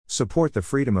Support the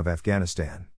freedom of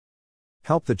Afghanistan.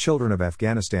 Help the children of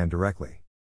Afghanistan directly.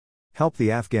 Help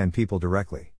the Afghan people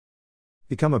directly.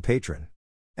 Become a patron.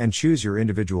 And choose your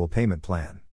individual payment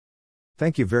plan.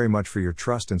 Thank you very much for your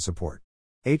trust and support.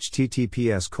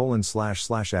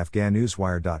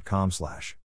 https://afghannewswire.com/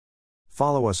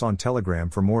 Follow us on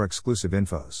Telegram for more exclusive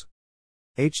infos.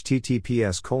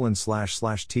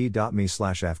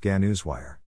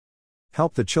 https://t.me/afghannewswire.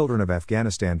 Help the children of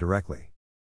Afghanistan directly.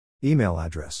 Email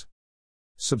address.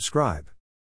 Subscribe.